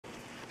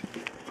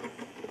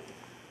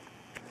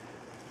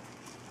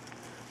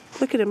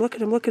Look at him, look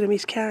at him, look at him.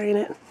 He's carrying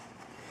it.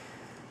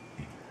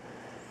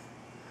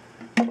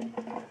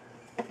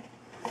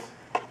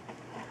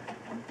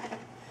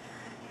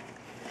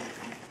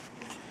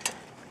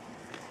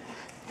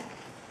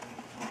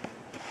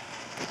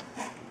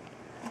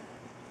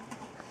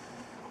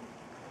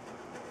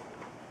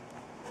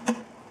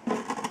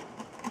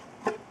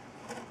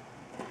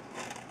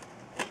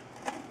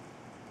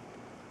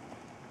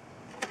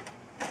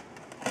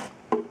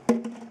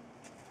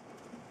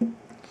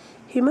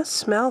 He must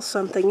smell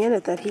something in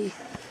it there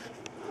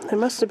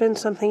must have been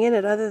something in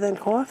it other than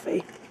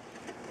coffee.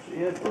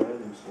 She had bread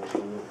and stuff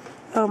in it.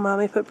 Oh,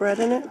 Mommy put bread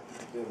in it?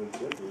 Yeah, but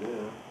zipper,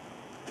 yeah.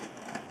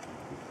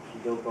 She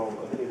dumped all,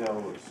 I think it had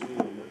all the seed in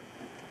it.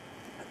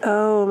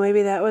 Oh,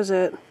 maybe that was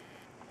it.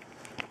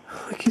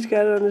 Look, he's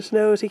got it on his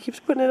nose. He keeps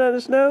putting it on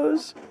his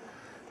nose.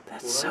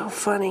 That's so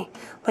funny.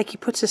 Like he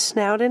puts his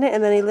snout in it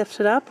and then he lifts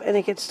it up and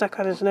it gets stuck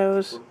on his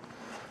nose.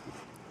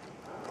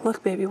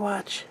 Look, baby,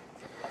 watch.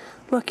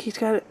 Look, he's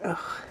got it.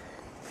 Oh.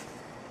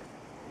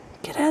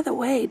 Get out of the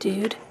way,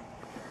 dude.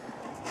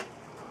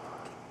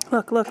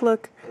 Look, look,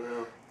 look.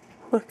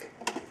 Look.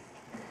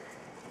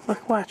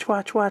 Look, watch,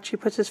 watch, watch. He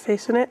puts his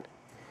face in it.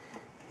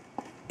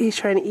 He's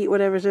trying to eat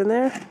whatever's in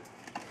there.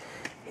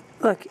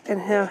 Look,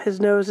 and how his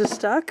nose is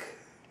stuck.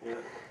 Yeah.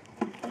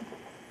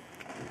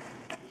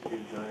 He's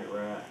a giant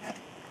rat.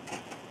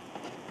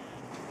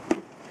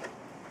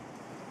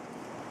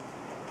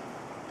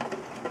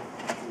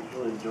 He's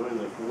really enjoying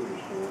that food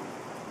store.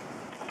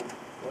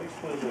 Well, he's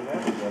supposed to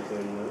have it out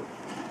there, you know.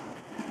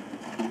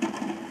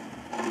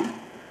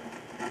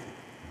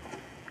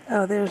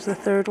 Oh, there's the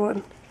third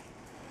one.